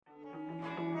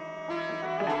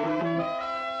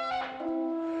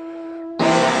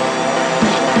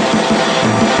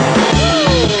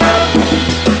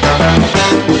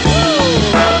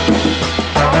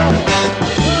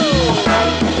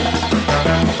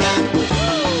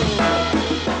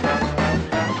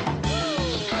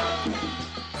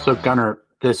So Gunnar,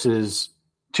 this is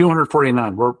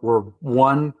 249. We're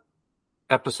one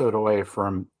episode away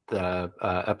from the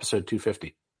episode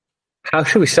 250. How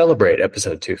should we celebrate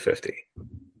episode 250?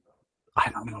 I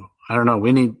don't know.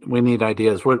 We need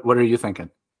ideas. What are you thinking?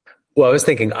 Well, I was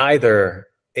thinking either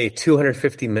a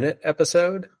 250-minute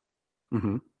episode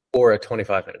Mm-hmm. or a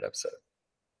 25-minute episode.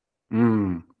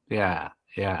 Yeah.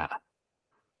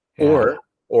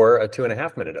 Or a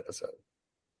 2.5-minute episode.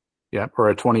 Yeah, or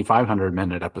a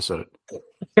 2,500-minute episode.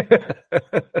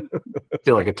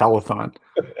 Feel like a telethon.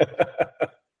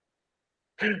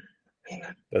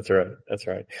 That's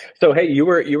right. So hey, you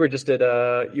were just at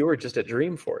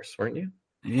Dreamforce, weren't you?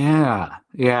 Yeah.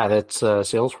 That's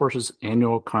Salesforce's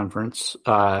annual conference.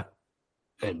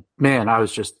 And man, I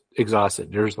was just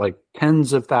exhausted. There's like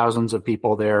tens of thousands of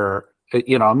people there.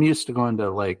 I'm used to going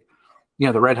to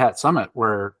the Red Hat Summit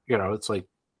where it's like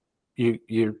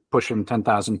you're pushing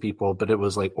 10,000 people, but it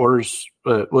was like orders.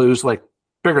 It was like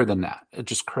bigger than that. It's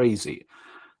just crazy.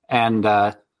 And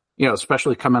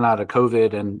especially coming out of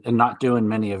COVID and not doing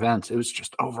many events, it was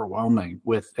just overwhelming.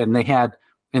 And they had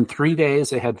in 3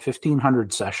 days they had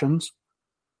 1,500 sessions.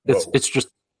 It's just.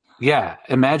 Yeah,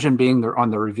 imagine being there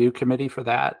on the review committee for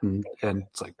that, and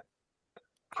it's like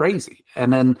crazy.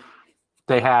 And then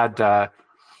they had,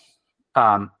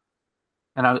 and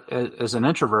I, as an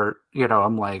introvert,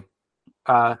 I'm like,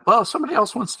 well, if somebody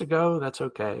else wants to go, that's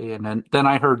okay. And then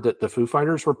I heard that the Foo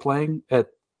Fighters were playing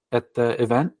at the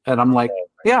event, and I'm like,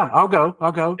 yeah, I'll go.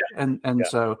 Yeah. And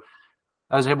so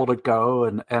I was able to go,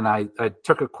 and I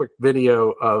took a quick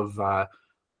video of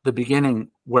the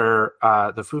beginning where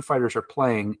the Foo Fighters are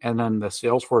playing, and then the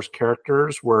Salesforce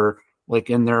characters were like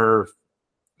in their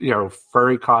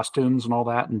furry costumes and all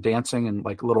that, and dancing and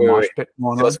like a little mosh pit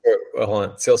going on. Hold on.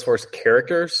 Salesforce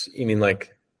characters? You mean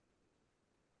like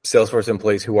Salesforce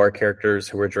employees who are characters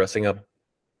who are dressing up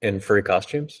in furry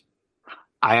costumes?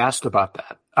 I asked about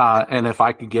that, and if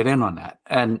I could get in on that,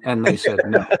 and they said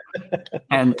no.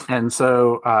 and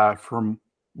so from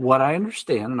what I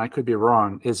understand, and I could be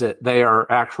wrong, is that they are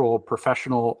actual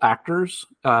professional actors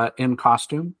in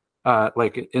costume,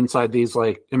 like inside these,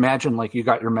 like imagine like you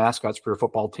got your mascots for your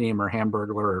football team or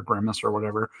Hamburglar or Grimace or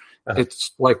whatever. Uh-huh.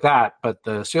 It's like that, but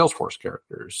the Salesforce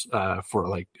characters for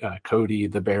like Cody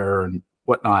the bear and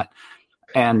whatnot.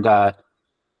 And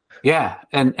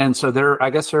and so I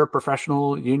guess they're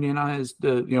professional, unionized,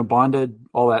 bonded,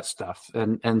 all that stuff.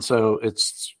 And so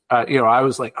it's, I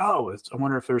was like, I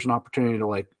wonder if there's an opportunity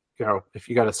to if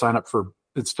you got to sign up for,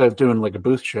 instead of doing like a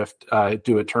booth shift,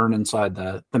 do a turn inside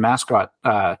the mascot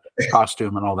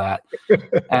costume and all that.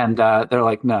 And they're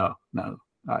like, no,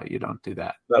 you don't do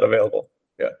that. Not available.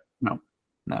 Yeah. No.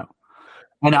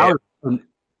 And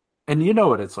and you know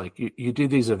what it's like. You do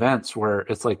these events where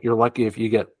it's like you're lucky if you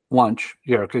get lunch,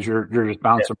 because you're just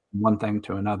bouncing from one thing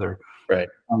to another. Right.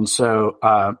 And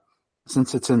so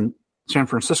since it's in San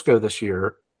Francisco this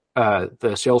year, the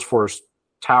Salesforce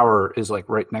tower is like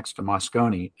right next to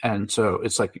Moscone. And so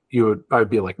it's like I'd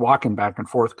be like walking back and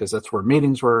forth because that's where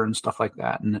meetings were and stuff like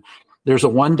that. And there's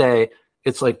one day,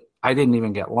 it's like I didn't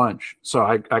even get lunch. So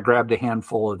I grabbed a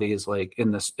handful of these, like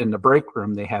in the break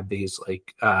room, they have these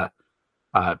like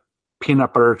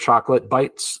peanut butter chocolate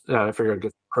bites. I figured I'd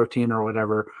get protein or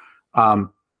whatever. And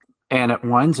it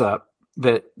winds up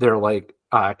that they're like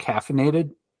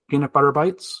caffeinated peanut butter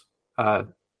bites,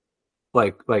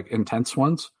 like intense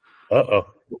ones. Uh-oh.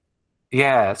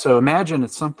 Yeah. So imagine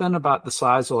it's something about the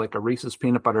size of like a Reese's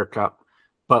peanut butter cup,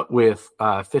 but with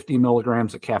 50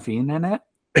 milligrams of caffeine in it.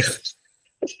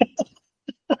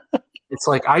 It's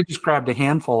like I just grabbed a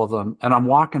handful of them, and I'm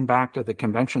walking back to the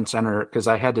convention center because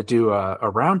I had to do a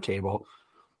round table,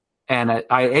 and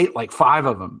I ate like 5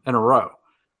 of them in a row.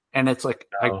 And it's like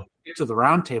I get to the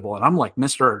round table, and I'm like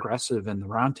Mr. Aggressive in the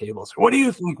round table. So, what do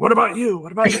you think? What about you?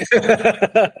 What about you?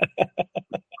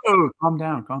 Oh, calm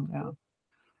down.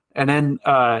 And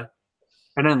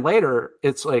then later,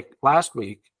 it's like last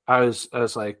week, I was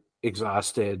like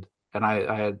exhausted, and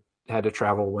I had to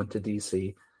travel, went to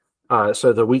DC.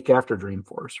 So the week after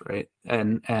Dreamforce, right?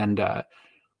 And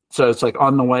so it's like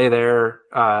on the way there,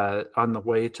 on the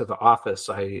way to the office,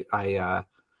 I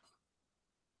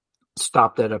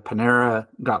stopped at a Panera,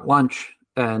 got lunch,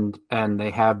 and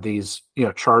they have these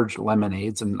charged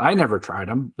lemonades, and I never tried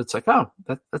them. It's like, oh,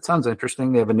 that sounds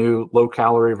interesting. They have a new low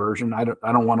calorie version. I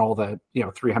don't want all the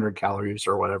 300 calories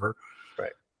or whatever.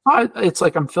 Right. It's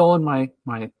like I'm filling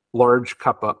my large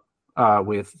cup up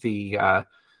with the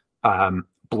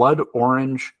blood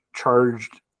orange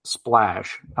charged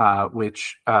splash,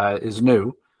 which is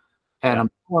new, and I'm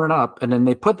filling it up, and then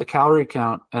they put the calorie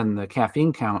count and the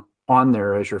caffeine count on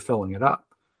there as you're filling it up.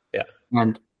 Yeah.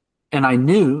 And and I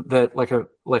knew that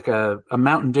a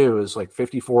Mountain Dew is like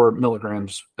 54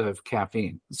 milligrams of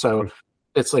caffeine. So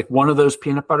it's like one of those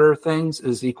peanut butter things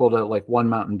is equal to like one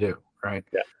Mountain Dew, right?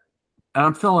 Yeah. And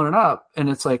I'm filling it up, and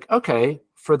it's like, okay,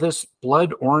 for this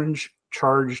blood orange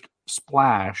charged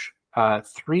splash,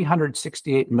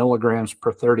 368 milligrams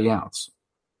per 30 ounce.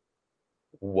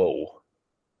 Whoa.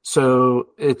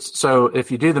 So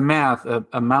if you do the math,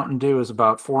 a Mountain Dew is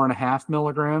about 4.5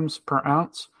 milligrams per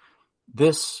ounce.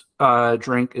 This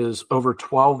drink is over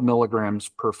 12 milligrams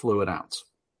per fluid ounce.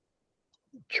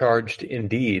 Charged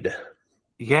indeed.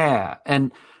 Yeah,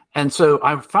 and so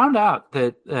I found out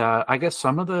that I guess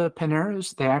some of the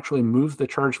Paneras they actually moved the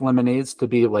charged lemonades to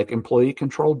be like employee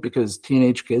controlled because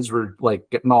teenage kids were like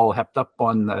getting all hepped up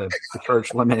on the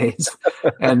charged lemonades,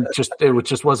 and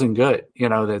just wasn't good. You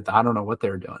know that I don't know what they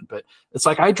were doing, but it's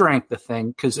like I drank the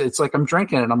thing because it's like I'm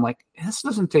drinking it. And I'm like this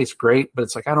doesn't taste great, but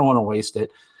it's like I don't want to waste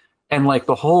it. And like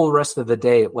the whole rest of the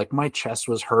day, like my chest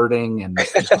was hurting and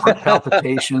just heart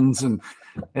palpitations, and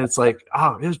it's like,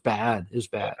 oh, it was bad. It was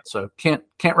bad. So can't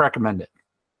recommend it.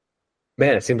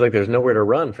 Man, it seems like there's nowhere to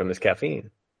run from this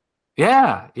caffeine.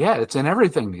 Yeah, it's in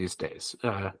everything these days.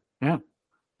 Yeah.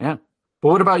 But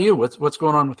what about you? What's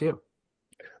going on with you?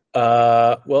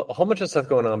 Well, a whole bunch of stuff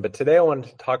going on, but today I wanted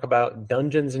to talk about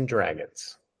Dungeons and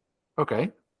Dragons.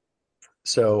 Okay.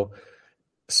 So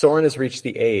Soren has reached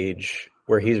the age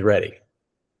where he's ready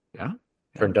Yeah.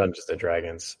 for Dungeons and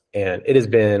Dragons, and it has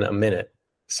been a minute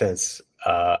since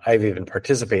I've even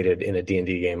participated in a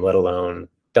D&D game, let alone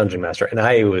Dungeon Master. And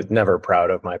I was never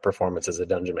proud of my performance as a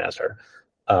Dungeon Master.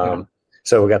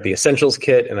 So we got the Essentials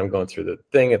kit, and I'm going through the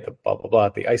thing at the blah, blah, blah,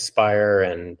 at the Ice Spire,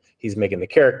 and he's making the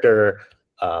character,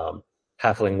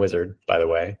 Halfling Wizard, by the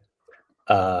way.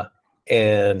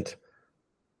 And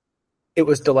it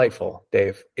was delightful,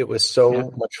 Dave. It was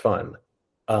so much fun.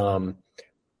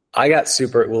 I got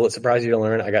super, will it surprise you to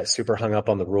learn, I got super hung up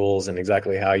on the rules and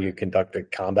exactly how you conduct the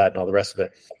combat and all the rest of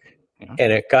it. Yeah.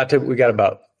 And we got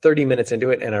about 30 minutes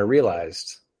into it, and I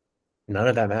realized none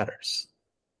of that matters.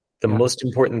 The most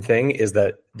important thing is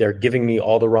that they're giving me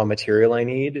all the raw material I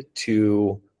need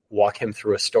to walk him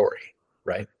through a story,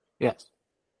 right? Yes.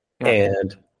 Yeah.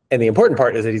 And the important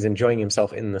part is that he's enjoying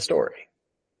himself in the story.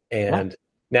 And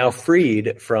now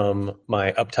freed from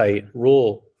my uptight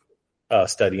rule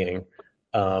studying,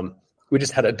 we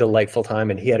just had a delightful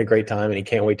time, and he had a great time, and he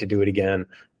can't wait to do it again.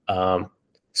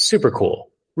 Super cool.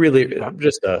 Really,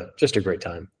 just a great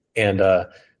time. And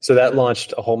so that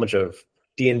launched a whole bunch of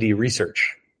D&D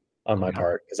research on my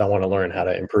part, because I want to learn how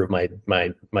to improve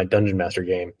my Dungeon Master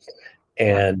game.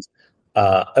 And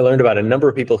I learned about a number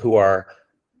of people who are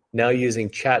now using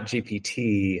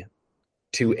ChatGPT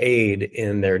to aid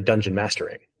in their dungeon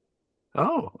mastering.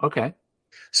 Oh, okay.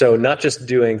 So not just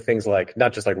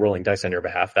like rolling dice on your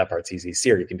behalf. That part's easy.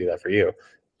 Siri can do that for you.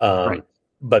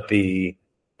 But the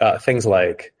things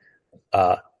like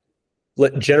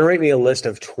generate me a list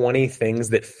of 20 things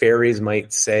that fairies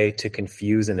might say to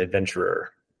confuse an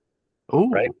adventurer. Oh,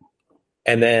 right.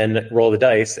 And then roll the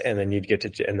dice, and then you'd get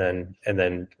to, and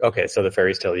then okay, so the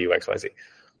fairies tell you X, Y, Z.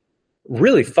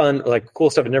 Really fun, like cool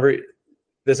stuff.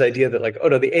 This idea that like, oh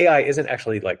no, the AI isn't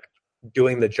actually like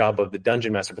doing the job of the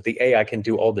dungeon master, but the AI can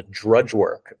do all the drudge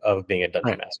work of being a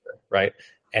dungeon master, right?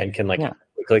 And can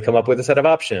quickly come up with a set of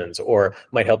options, or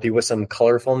might help you with some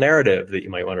colorful narrative that you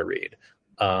might want to read.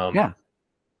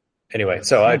 Anyway,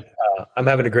 so I'm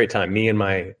having a great time. Me and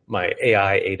my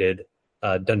AI aided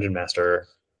dungeon master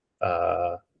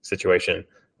situation.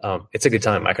 It's a good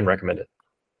time. I can recommend it.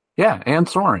 Yeah, and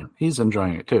Soren, he's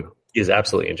enjoying it too. He's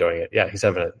absolutely enjoying it. Yeah, he's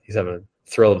having a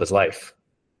thrill of his life.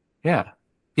 Yeah.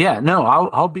 No,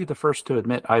 I'll be the first to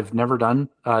admit I've never done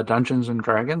Dungeons and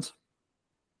Dragons.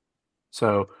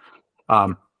 So,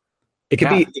 it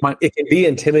can be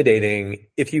intimidating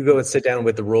if you go and sit down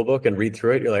with the rule book and read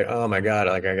through it. You're like, oh my god,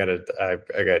 like I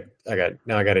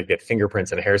gotta get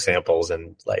fingerprints and hair samples,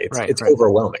 and like it's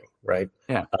overwhelming, right?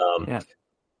 Yeah.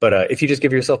 But if you just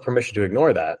give yourself permission to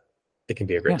ignore that, it can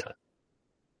be a great time.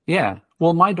 Yeah.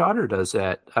 Well, my daughter does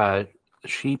that.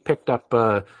 She picked up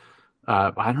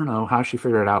I don't know how she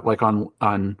figured it out, like on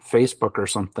Facebook or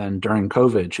something during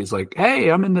COVID. She's like, hey,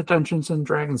 I'm in the Dungeons and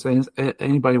Dragons.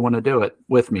 Anybody want to do it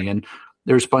with me? And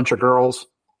there's a bunch of girls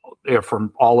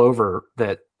from all over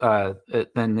that,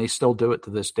 and they still do it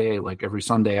to this day. Like every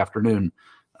Sunday afternoon,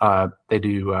 they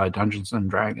do Dungeons and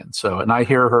Dragons. So, and I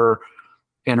hear her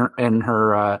in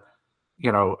her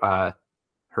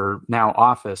her now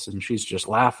office, and she's just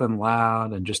laughing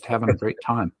loud and just having a great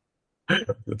time.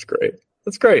 That's great.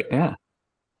 That's great. Yeah.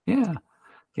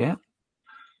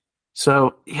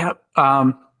 So,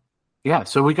 Yeah,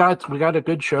 so we got a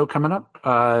good show coming up.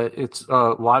 It's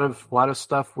a lot of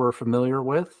stuff we're familiar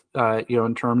with,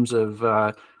 in terms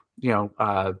of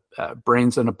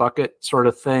brains in a bucket sort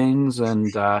of things,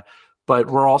 and but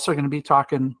we're also going to be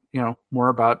talking, more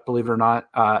about, believe it or not,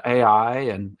 AI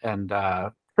and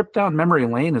trip down memory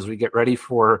lane as we get ready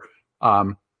for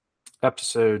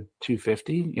episode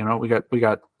 250. We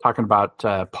got talking about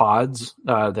pods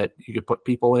that you could put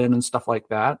people in and stuff like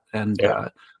that, and Yeah.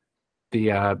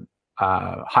 the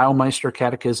Heilmeister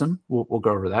Catechism. We'll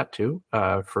go over that too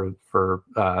for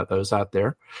those out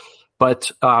there.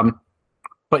 But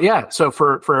yeah, so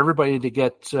for everybody to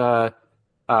get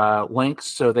links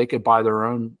so they could buy their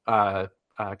own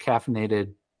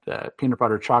caffeinated peanut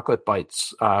butter chocolate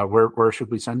bites, where should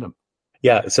we send them?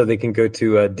 Yeah, so they can go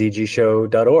to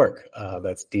dgshow.org.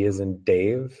 That's D as in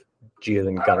Dave, G as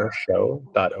in Gunner,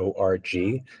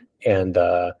 show.org. And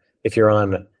if you're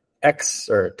on X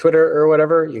or Twitter or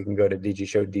whatever, you can go to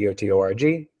dgshow.org.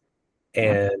 Yeah,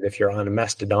 And if you're on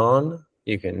Mastodon,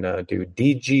 you can do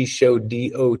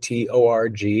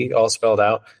dgshow.org, all spelled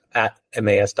out, at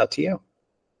mas.to.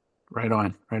 right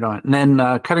on, right on. And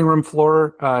then cutting room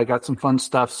floor, got some fun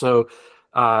stuff. So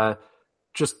uh,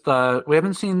 just we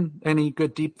haven't seen any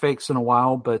good deep fakes in a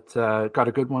while, but got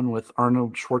a good one with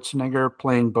Arnold Schwarzenegger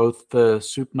playing both the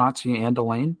soup Nazi and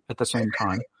Elaine at the same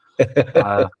time.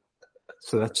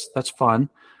 So that's fun.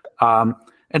 Um,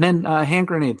 and then hand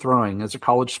grenade throwing as a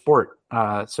college sport.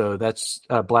 So that's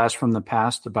a blast from the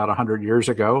past about 100 years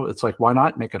ago. It's like, why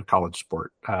not make it a college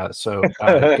sport? So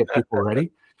get people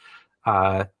ready.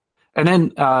 Uh, and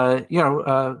then,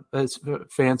 as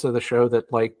fans of the show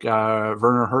that like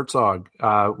Werner Herzog,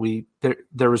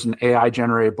 there was an AI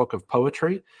generated book of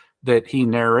poetry that he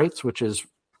narrates, which is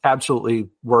absolutely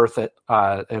worth it.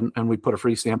 And we put a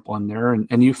free sample in there.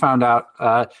 And you found out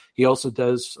he also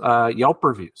does Yelp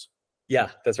reviews. Yeah,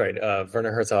 that's right.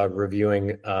 Werner Herzog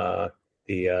reviewing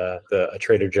the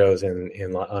Trader Joe's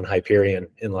on Hyperion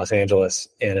in Los Angeles,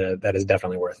 and that is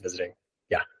definitely worth visiting.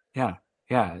 Yeah, Yeah,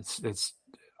 yeah, it's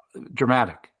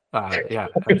dramatic. Yeah,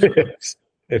 it absolutely. is.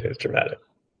 It is dramatic.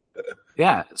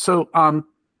 Yeah. So,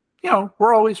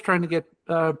 we're always trying to get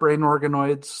brain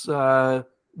organoids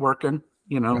working,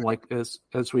 like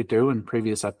as we do in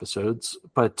previous episodes.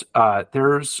 But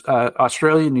there's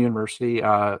Australian University,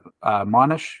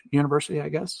 Monash University, I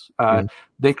guess. Mhm.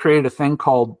 They created a thing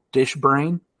called Dish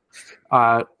Brain,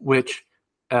 which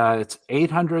it's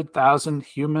 800,000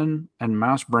 human and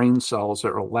mouse brain cells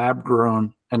that are lab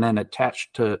grown and then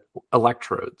attached to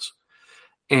electrodes.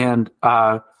 And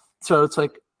so it's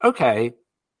like, okay,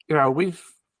 we've,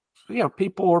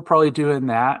 people were probably doing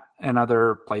that in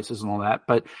other places and all that,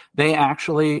 but they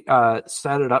actually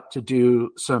set it up to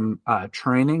do some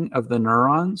training of the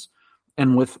neurons.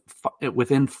 And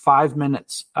within 5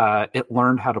 minutes, it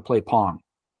learned how to play Pong.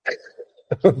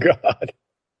 Oh God,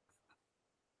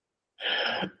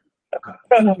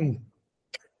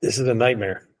 this is a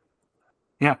nightmare.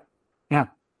 Yeah, yeah,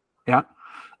 yeah.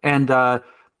 And well,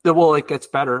 it gets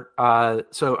better.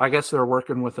 So I guess they're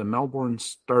working with a Melbourne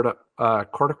startup,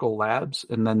 Cortical Labs,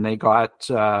 and then they got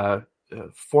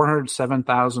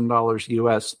 $407,000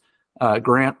 US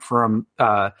grant from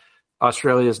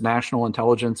Australia's National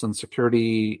Intelligence and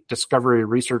Security Discovery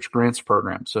Research Grants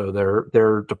Program. So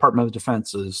their Department of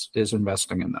Defense is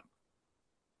investing in them.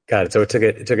 Got it. So it took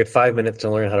it 5 minutes to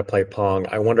learn how to play Pong.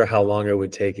 I wonder how long it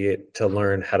would take it to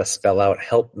learn how to spell out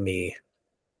 "help me."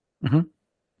 Mm-hmm.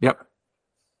 Yep.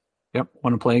 Yep.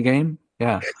 Want to play a game?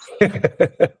 Yeah. Yeah.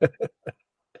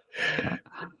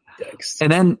 Yikes. And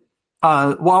then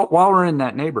while we're in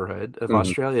that neighborhood of Mhm.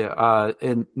 Australia,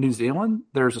 in New Zealand,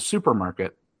 there's a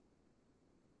supermarket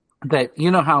that,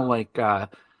 how like there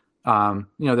are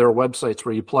websites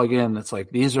where you plug in. It's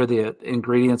like, these are the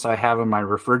ingredients I have in my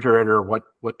refrigerator. What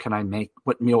can I make?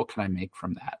 What meal can I make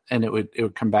from that? And it would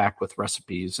come back with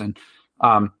recipes. And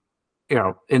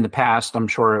in the past, I'm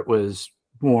sure it was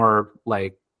more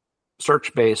like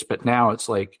search based, but now it's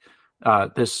like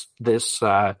this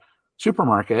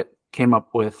supermarket came up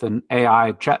with an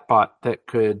AI chatbot that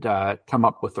could come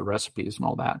up with the recipes and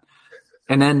all that.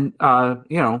 And then,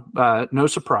 no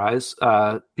surprise,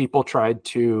 people tried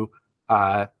to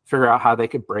figure out how they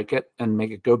could break it and make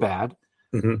it go bad.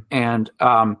 Mhm. And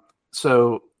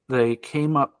so they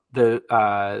came up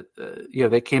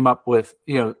they came up with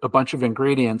a bunch of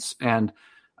ingredients, and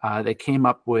they came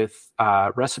up with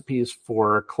recipes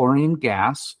for chlorine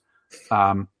gas,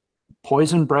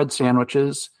 poison bread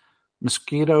sandwiches,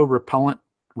 mosquito repellent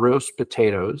roast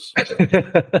potatoes.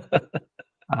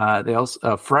 They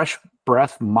also fresh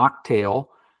breath mocktail,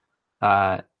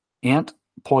 ant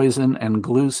poison and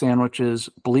glue sandwiches,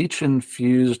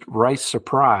 bleach-infused rice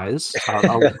surprise.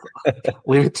 I'll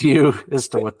leave it to you as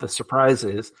to what the surprise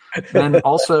is. And then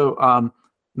also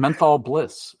menthol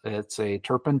bliss. It's a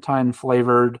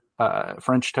turpentine-flavored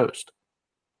French toast.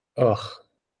 Oh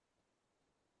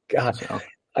God, So,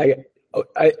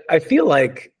 I feel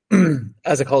like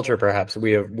as a culture, perhaps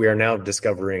we are now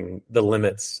discovering the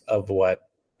limits of what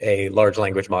a large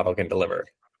language model can deliver.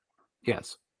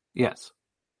 yes, yes,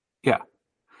 yeah,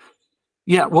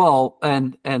 yeah. Well,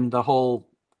 and the whole,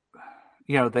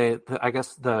 I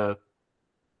guess the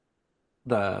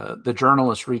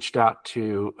journalist reached out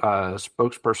to a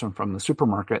spokesperson from the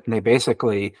supermarket, and they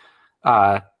basically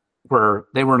they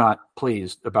were not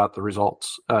pleased about the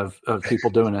results of people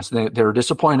doing this. They were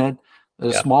disappointed. A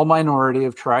Yeah. small minority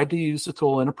have tried to use the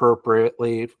tool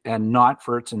inappropriately and not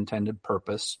for its intended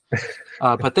purpose,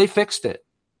 but they fixed it.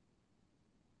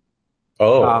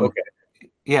 Oh, Um, okay.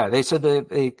 yeah, they said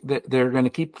they're going to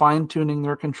keep fine tuning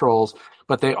their controls,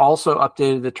 but they also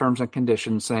updated the terms and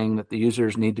conditions saying that the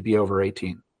users need to be over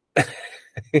 18.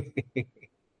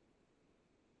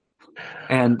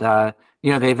 And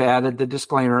they've added the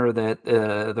disclaimer that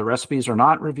the recipes are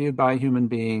not reviewed by a human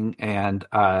being, and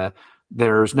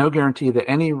there's no guarantee that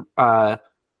any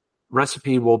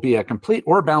recipe will be a complete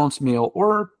or balanced meal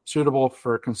or suitable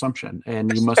for consumption.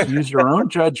 And you must use your own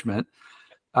judgment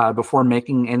before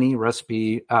making any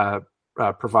recipe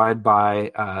provided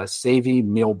by Savvy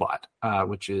Mealbot,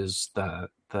 which is the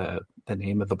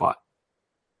name of the bot.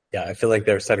 Yeah, I feel like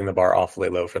they're setting the bar awfully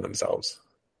low for themselves.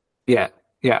 Yeah,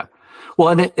 yeah. Well,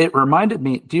 and it reminded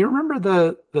me. Do you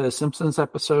remember the Simpsons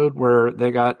episode where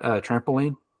they got a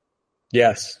trampoline?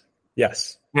 Yes.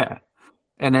 Yes. Yeah,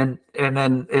 and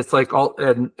then it's like all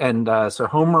so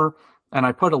Homer, and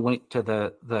I put a link to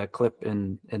the clip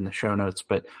in the show notes.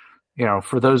 But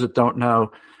for those that don't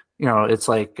know, it's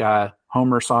like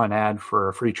Homer saw an ad for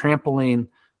a free trampoline,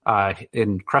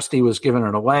 and Krusty was giving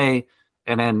it away.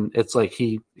 And then it's like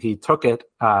he took it,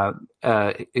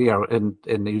 and he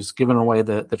was giving away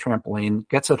the trampoline,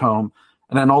 gets it home,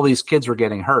 and then all these kids were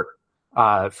getting hurt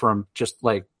from just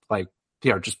like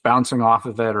just bouncing off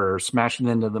of it or smashing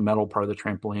into the metal part of the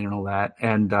trampoline and all that.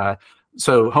 And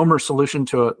so Homer's solution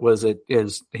to it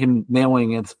is him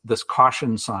nailing this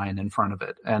caution sign in front of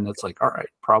it, and it's like, all right,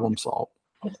 problem solved.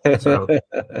 So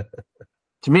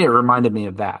to me, it reminded me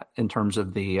of that in terms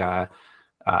of the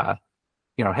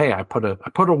hey, I put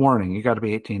a warning. You got to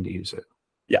be 18 to use it.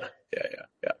 Yeah.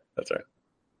 That's right.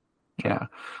 Yeah.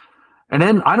 And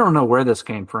then I don't know where this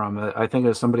came from. I think it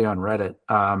was somebody on Reddit.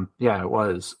 Yeah, it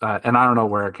was. And I don't know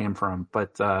where it came from,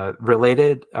 but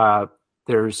related,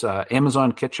 there's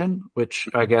Amazon Kitchen, which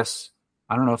I guess,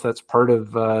 I don't know if that's part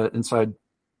of inside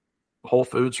Whole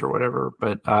Foods or whatever,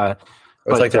 but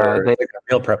It's like their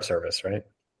meal prep service, right?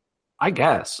 I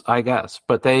guess.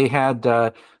 But they had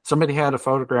somebody had a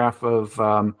photograph of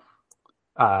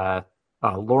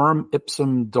Lorem,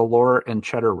 Ipsum, Dolor, and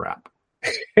Cheddar wrap.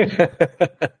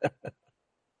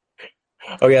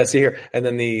 Oh yeah, see here, and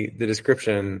then the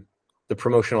description, the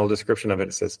promotional description of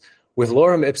it says, "With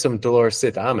Lorem ipsum dolor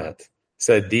sit amet,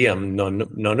 sed diem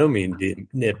nonomi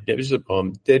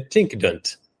de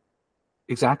tincdunt."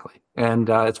 Exactly, and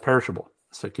it's perishable,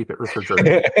 so keep it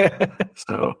refrigerated.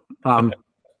 So,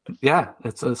 yeah,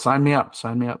 it's sign me up.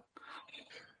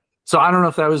 So I don't know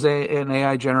if that was an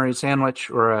AI generated sandwich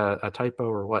or a typo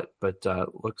or what, but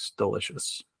looks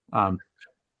delicious.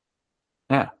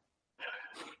 Yeah.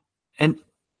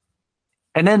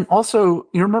 And then also,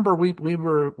 you remember we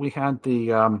had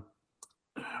the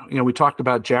we talked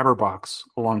about Jabberbox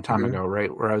a long time ago,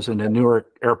 right? Where I was in a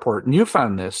Newark airport, and you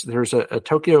found this. There's a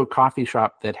Tokyo coffee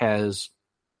shop that has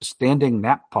standing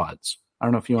nap pods. I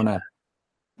don't know if you want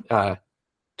to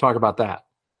talk about that.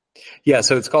 Yeah,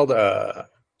 so it's called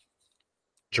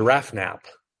Giraffe Nap.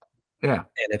 Yeah,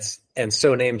 and it's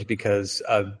so named because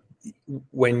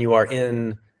when you are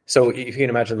in, so if you can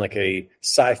imagine like a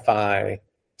sci-fi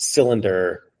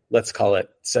cylinder, let's call it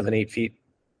 7-8 feet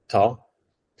tall,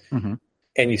 and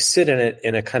you sit in it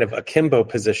in a kind of akimbo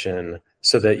position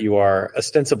so that you are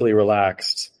ostensibly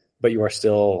relaxed, but you are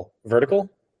still vertical,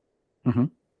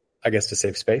 I guess, to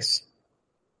save space.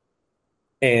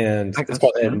 And it's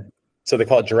called, and so they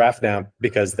call it Giraffe Nap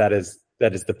because that is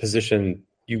the position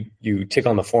you take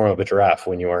on the form of a giraffe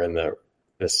when you are in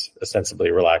this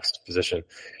ostensibly relaxed position.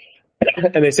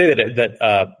 And they say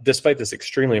that despite this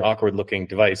extremely awkward looking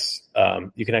device,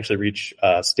 you can actually reach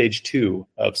stage 2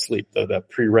 of sleep, the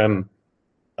pre-REM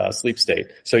sleep state.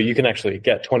 So you can actually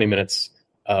get 20 minutes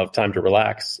of time to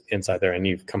relax inside there, and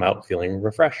you've come out feeling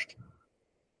refreshed.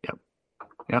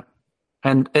 Yep.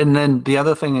 And then the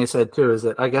other thing they said too is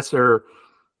that I guess they're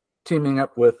teaming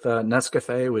up with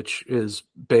Nescafe, which is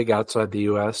big outside the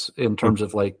U.S. in terms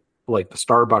of like the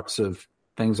Starbucks of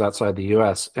things outside the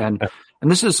U.S. And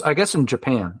this is, I guess, in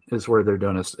Japan is where they're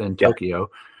doing it, in Yeah. Tokyo,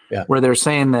 Yeah. where they're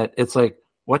saying that it's like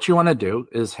what you want to do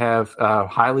is have a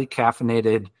highly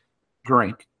caffeinated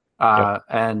drink,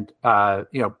 and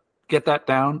get that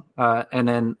down, and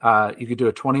then you could do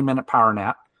a 20-minute power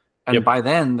nap. And by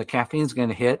then, the caffeine's going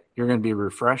to hit. You're going to be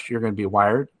refreshed. You're going to be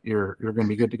wired. You're going to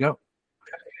be good to go.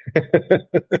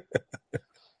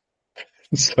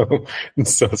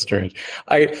 So strange.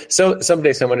 So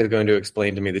someday someone is going to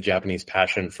explain to me the Japanese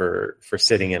passion for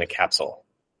sitting in a capsule.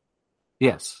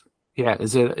 Yes. Yeah.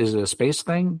 Is it a space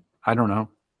thing? I don't know.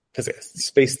 Because it's a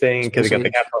space thing. Because they got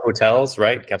the capsule hotels,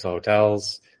 right? Capsule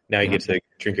hotels. Now you get to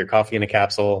drink your coffee in a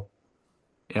capsule.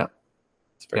 Yeah.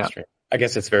 It's very strange. I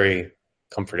guess it's very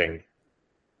comforting.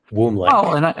 Womb-like.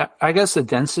 Oh, and I guess the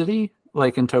density,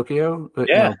 like in Tokyo,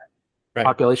 right.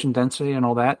 Population density and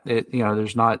all that.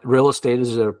 There's not, real estate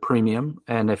is a premium,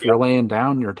 and if you're laying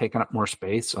down, you're taking up more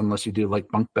space unless you do like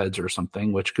bunk beds or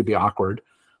something, which could be awkward.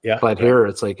 Yeah. But here,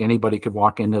 it's like anybody could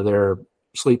walk into their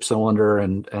sleep cylinder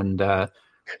and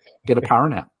get a power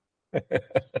nap.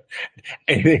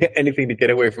 anything to get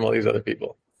away from all these other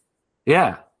people.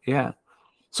 Yeah.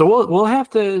 So we'll have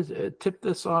to tip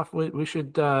this off. We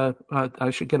should I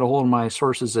should get a hold of my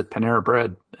sources at Panera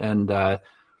Bread and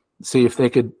see if they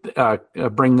could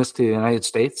bring this to the United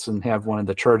States and have one of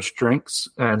the charged drinks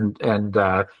and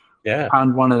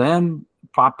pound one of them,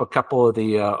 pop a couple of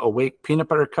the Awake peanut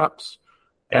butter cups,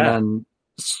 and then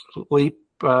sleep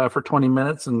for 20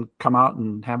 minutes and come out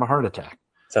and have a heart attack.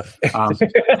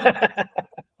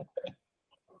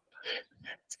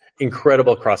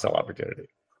 Incredible cross-sell opportunity.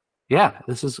 Yeah,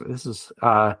 this is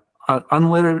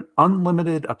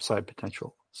unlimited upside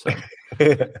potential. So,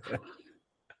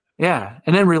 yeah,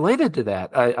 and then related to that,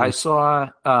 I saw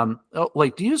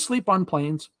do you sleep on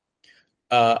planes?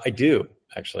 I do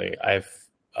actually. I've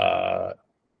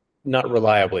not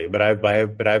reliably, but I've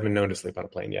been known to sleep on a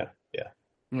plane. Yeah.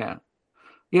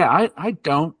 I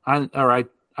don't.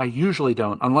 I usually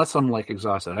don't unless I'm like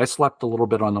exhausted. I slept a little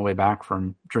bit on the way back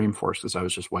from Dreamforce because I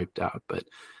was just wiped out, but.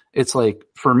 It's like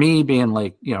for me being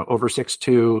like, over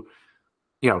 6'2",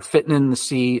 fitting in the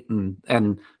seat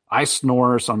and I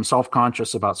snore. So I'm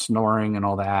self-conscious about snoring and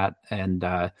all that. And,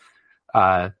 there's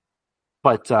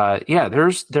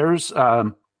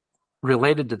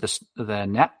related to this, the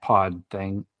NetPod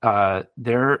thing.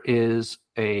 There is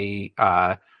a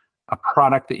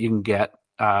product that you can get,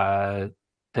 that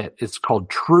it's called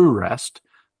True Rest,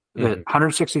 that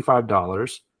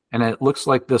 $165. And it looks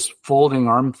like this folding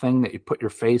arm thing that you put your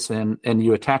face in, and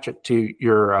you attach it to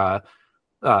your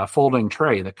folding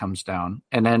tray that comes down.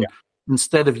 And then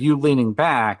instead of you leaning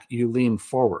back, you lean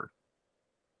forward.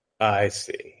 I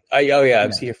see.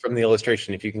 I'm seeing from the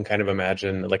illustration, if you can kind of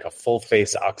imagine like a full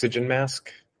face oxygen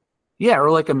mask. Yeah, or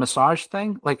like a massage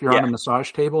thing, like you're on a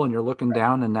massage table and you're looking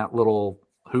down in that little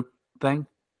hoop thing.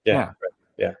 Yeah.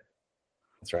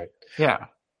 That's right. Yeah.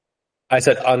 I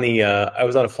said I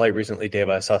was on a flight recently, Dave.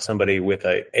 I saw somebody with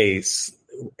a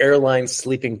airline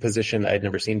sleeping position I'd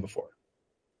never seen before.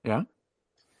 Yeah.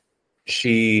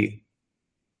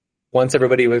 Once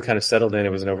everybody was kind of settled in, it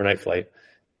was an overnight flight.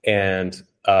 And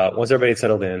once everybody had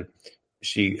settled in,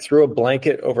 she threw a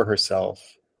blanket over herself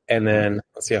and then,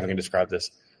 let's see if I can describe this,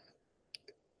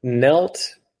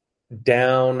 knelt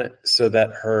down so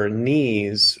that her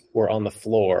knees were on the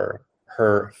floor.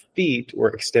 Her feet were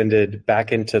extended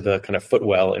back into the kind of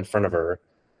footwell in front of her.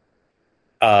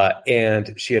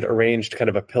 And she had arranged kind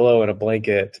of a pillow and a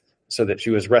blanket so that she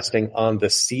was resting on the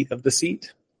seat of the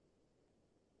seat.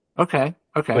 Okay.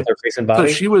 With her face and body.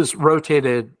 So she was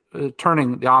rotated,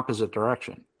 turning the opposite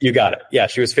direction. You got it. Yeah,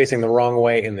 she was facing the wrong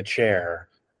way in the chair.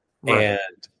 Right.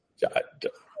 And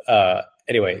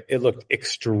anyway, it looked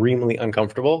extremely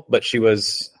uncomfortable, but she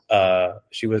was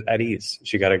at ease.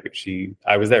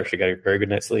 I was there. She got a very good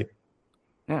night's sleep.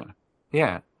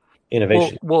 Yeah.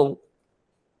 Innovation. Well,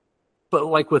 but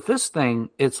like with this thing,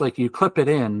 it's like you clip it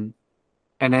in,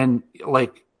 and then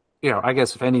like, I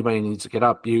guess if anybody needs to get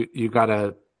up, you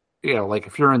gotta, like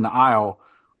if you're in the aisle,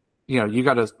 you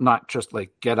gotta not just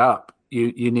like get up.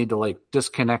 You need to like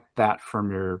disconnect that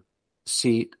from your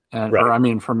seat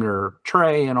from your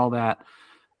tray and all that.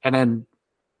 And then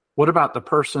what about the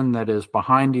person that is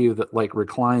behind you that like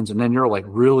reclines and then you're like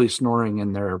really snoring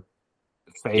in their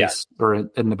face or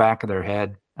in the back of their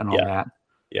head and all that?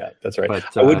 Yeah, that's right.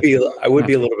 But, I would be a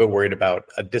little bit worried about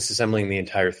disassembling the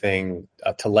entire thing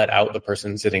to let out the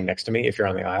person sitting next to me if you're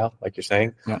on the aisle, like you're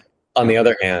saying. Yeah. On the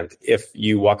other hand, if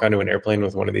you walk onto an airplane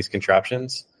with one of these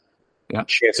contraptions,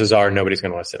 chances are nobody's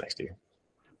going to want to sit next to you.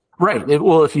 Right.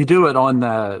 Well, if you do it on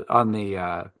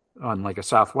on like a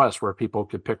Southwest where people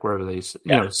could pick wherever they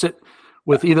Yeah. sit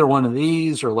with either one of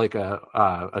these or like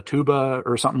a tuba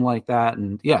or something like that,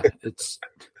 and yeah, it's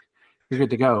you're good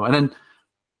to go. And then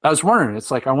I was wondering, it's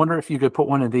like I wonder if you could put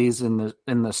one of these in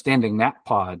the standing nap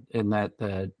pod in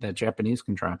that Japanese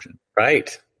contraption.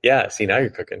 Right. Yeah. See, now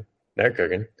you're cooking. Now you're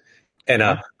cooking. And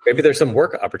Yeah. maybe there's some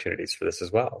work opportunities for this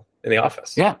as well in the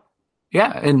office. Yeah.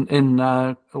 Yeah, in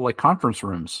like conference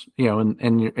rooms,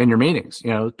 in your meetings,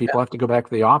 people have to go back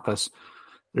to the office.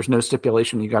 There's no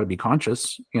stipulation you got to be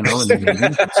conscious, in the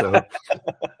meeting. So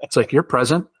it's like you're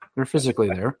present, you're physically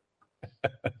there.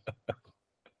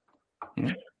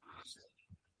 Yeah.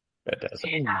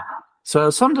 Fantastic. Yeah. So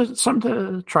some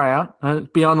to try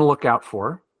out, be on the lookout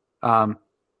for.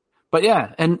 But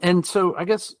yeah, and so I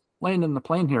guess laying in the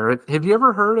plane here, have you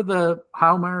ever heard of the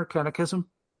Heilmeier Catechism?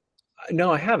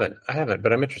 No, I haven't. I haven't,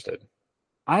 but I'm interested.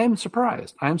 I am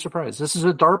surprised. I am surprised. This is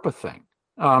a DARPA thing.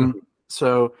 Mhm.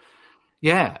 So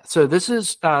yeah, so this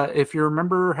is if you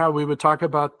remember how we would talk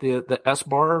about the S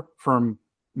bar from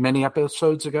many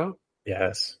episodes ago,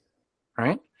 Yes.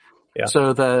 right? Yeah.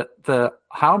 So the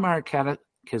Heilmeier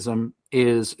Catechism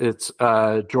it's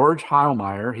George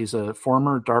Heilmeier. He's a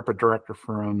former DARPA director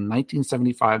from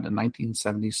 1975 to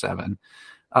 1977.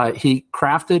 He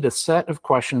crafted a set of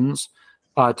questions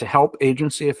to help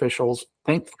agency officials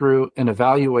think through and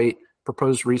evaluate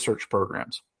proposed research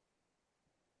programs.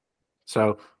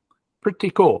 So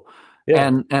pretty cool. Yeah.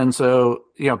 And so,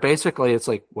 basically it's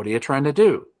like, what are you trying to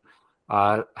do?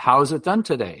 How is it done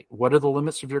today? What are the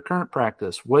limits of your current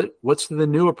practice? What's the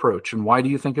new approach, and why do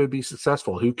you think it would be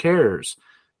successful? Who cares?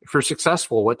 If you're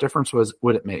successful, what difference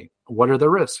would it make? What are the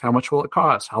risks? How much will it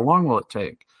cost? How long will it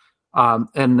take?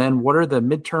 And then what are the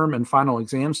midterm and final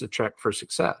exams to check for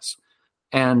success?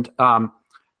 And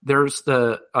there's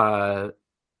the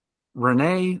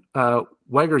Renee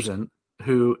Wegerson,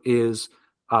 who is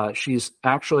she's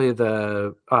actually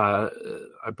I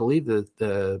believe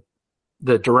the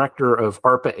director of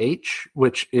ARPA H,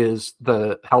 which is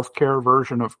the healthcare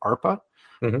version of ARPA.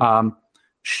 Hmm.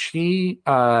 She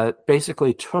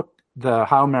basically took the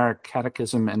Heilmeier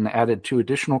Catechism and added two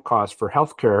additional costs for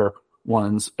healthcare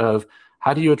ones of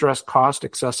how do you address cost,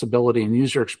 accessibility, and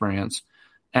user experience.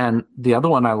 And the other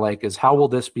one I like is how will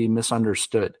this be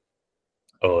misunderstood?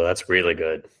 Oh, that's really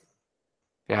good.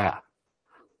 Yeah.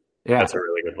 Yeah. That's a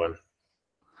really good one.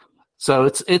 So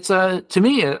it's a to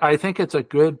me I think it's a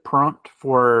good prompt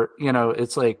for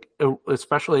it's like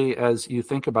especially as you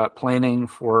think about planning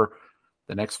for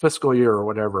the next fiscal year or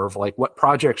whatever of like what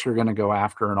projects you're going to go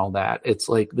after and all that. It's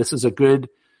like this is a good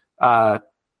like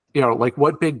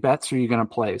what big bets are you going to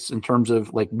place in terms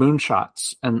of like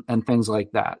moonshots and things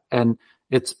like that. And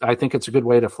I think it's a good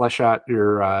way to flesh out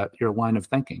your line of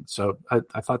thinking. So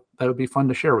I thought that would be fun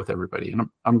to share with everybody, and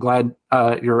I'm glad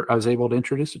I was able to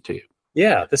introduce it to you.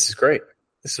 Yeah, this is great.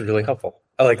 This is really helpful.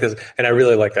 I like this. And I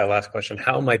really like that last question.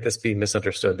 How might this be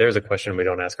misunderstood? There's a question we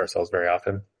don't ask ourselves very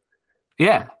often.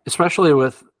 Yeah, especially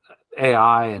with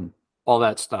AI and all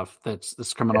that stuff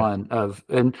that's coming Yeah. on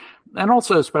and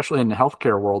also especially in the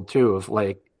healthcare world too of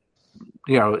like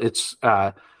it's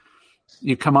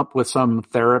you come up with some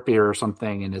therapy or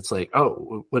something and it's like,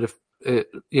 oh, what if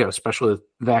especially with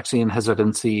vaccine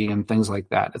hesitancy and things like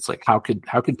that, it's like how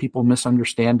could people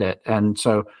misunderstand it? And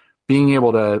so being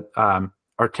able to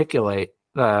articulate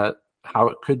how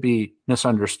it could be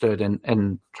misunderstood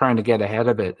and trying to get ahead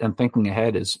of it and thinking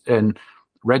ahead and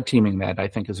red teaming that, I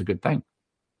think, is a good thing.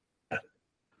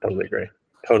 Totally agree.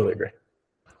 Totally agree.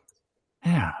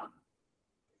 Yeah.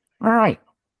 All right.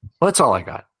 Well, that's all I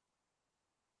got.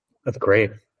 That's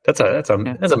great. That's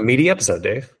a meaty episode,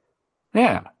 Dave.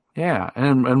 Yeah. Yeah.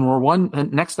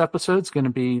 And next episode's going to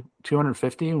be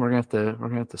 250 and we're going to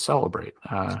have to celebrate.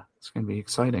 It's going to be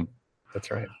exciting.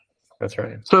 That's right. That's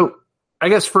right. So I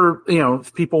guess for,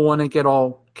 if people want to get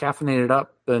all caffeinated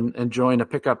up and join a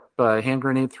pickup hand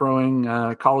grenade throwing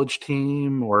college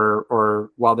team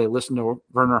or while they listen to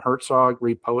Werner Herzog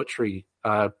read poetry,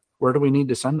 where do we need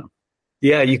to send them?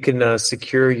 Yeah, you can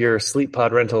secure your sleep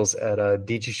pod rentals at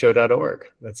dgshow.org.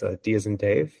 That's D as in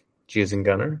Dave, G as in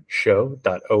Gunner,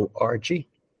 show.org.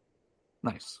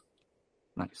 Nice.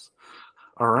 Nice.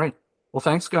 All right. Well,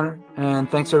 thanks, Gunner.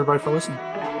 And thanks, everybody, for listening.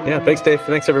 Yeah, thanks, Dave.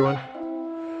 Thanks, everyone.